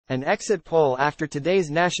An exit poll after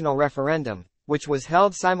today's national referendum, which was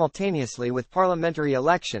held simultaneously with parliamentary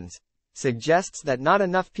elections, suggests that not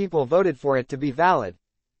enough people voted for it to be valid.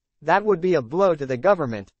 That would be a blow to the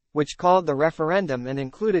government, which called the referendum and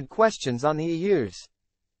included questions on the EU's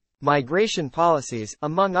migration policies,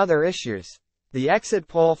 among other issues. The exit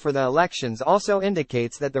poll for the elections also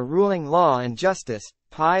indicates that the ruling Law and Justice,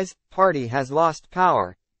 PiS, party has lost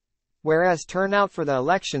power. Whereas turnout for the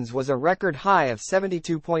elections was a record high of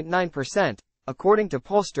 72.9%, according to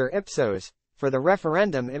pollster Ipsos, for the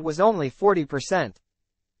referendum it was only 40%.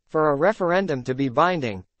 For a referendum to be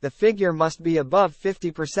binding, the figure must be above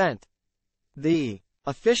 50%. The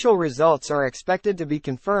official results are expected to be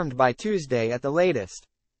confirmed by Tuesday at the latest.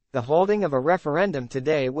 The holding of a referendum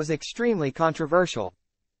today was extremely controversial.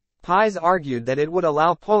 PiS argued that it would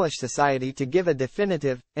allow Polish society to give a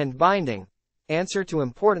definitive, and binding, answer to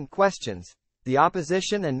important questions. The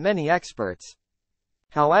opposition and many experts,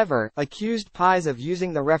 however, accused PiS of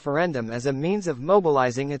using the referendum as a means of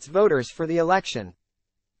mobilizing its voters for the election.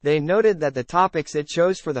 They noted that the topics it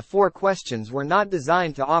chose for the 4 questions were not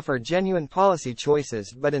designed to offer genuine policy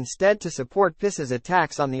choices but instead to support PiS's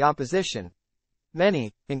attacks on the opposition.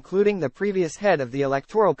 Many, including the previous head of the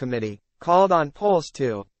Electoral Committee, called on Poles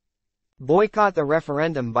to boycott the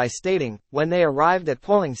referendum by stating, when they arrived at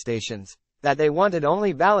polling stations, that they wanted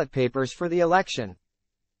only ballot papers for the election.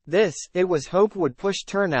 This, it was hoped, would push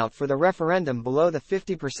turnout for the referendum below the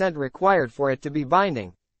 50% required for it to be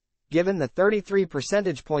binding. Given the 33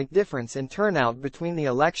 percentage point difference in turnout between the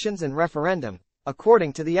elections and referendum,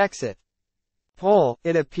 according to the exit poll,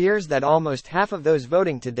 it appears that almost half of those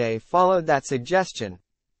voting today followed that suggestion.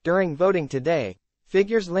 During voting today,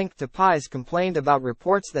 figures linked to PiS complained about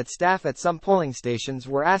reports that staff at some polling stations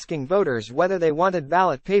were asking voters whether they wanted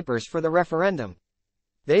ballot papers for the referendum.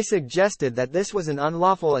 They suggested that this was an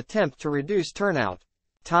unlawful attempt to reduce turnout.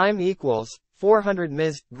 Time equals 400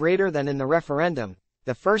 ms greater than in the referendum.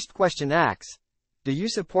 The first question asks, do you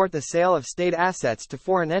support the sale of state assets to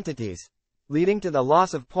foreign entities, leading to the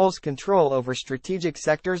loss of Poles' control over strategic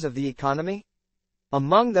sectors of the economy?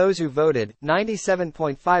 Among those who voted,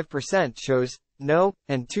 97.5% chose no,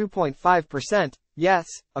 and 2.5% yes,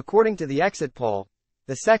 according to the exit poll.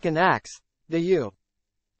 The second asks, do you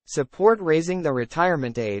support raising the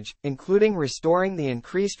retirement age, including restoring the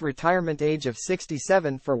increased retirement age of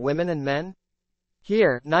 67 for women and men?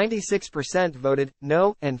 Here, 96% voted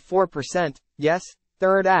no, and 4% yes.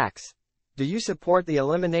 Third asks, do you support the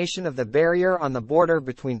elimination of the barrier on the border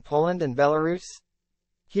between Poland and Belarus?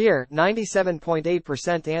 Here,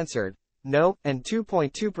 97.8% answered no, and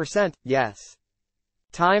 2.2% yes.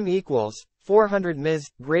 Time equals 400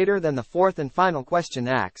 ms greater than the fourth and final question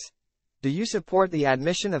asks, do you support the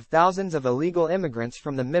admission of thousands of illegal immigrants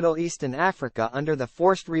from the Middle East and Africa under the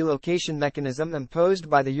forced relocation mechanism imposed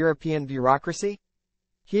by the European bureaucracy?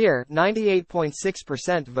 Here,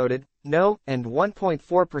 98.6% voted no, and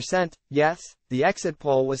 1.4% yes. The exit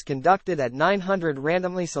poll was conducted at 900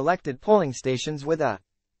 randomly selected polling stations with a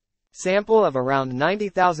sample of around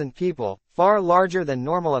 90,000 people, far larger than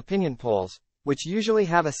normal opinion polls, which usually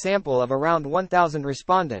have a sample of around 1,000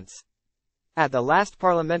 respondents. At the last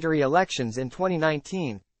parliamentary elections in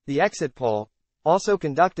 2019, the exit poll, also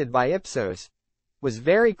conducted by Ipsos, was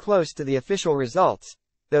very close to the official results,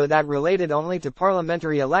 though that related only to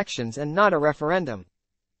parliamentary elections and not a referendum.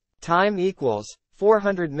 Time equals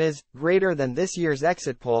 400 ms greater than this year's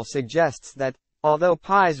exit poll suggests that, although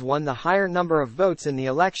PiS won the higher number of votes in the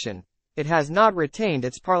election, it has not retained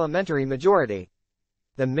its parliamentary majority.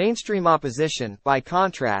 The mainstream opposition, by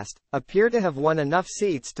contrast, appear to have won enough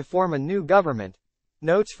seats to form a new government.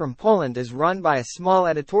 Notes from Poland is run by a small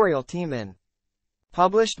editorial team and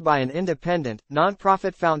published by an independent,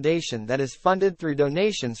 non-profit foundation that is funded through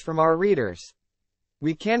donations from our readers.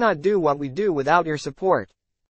 We cannot do what we do without your support.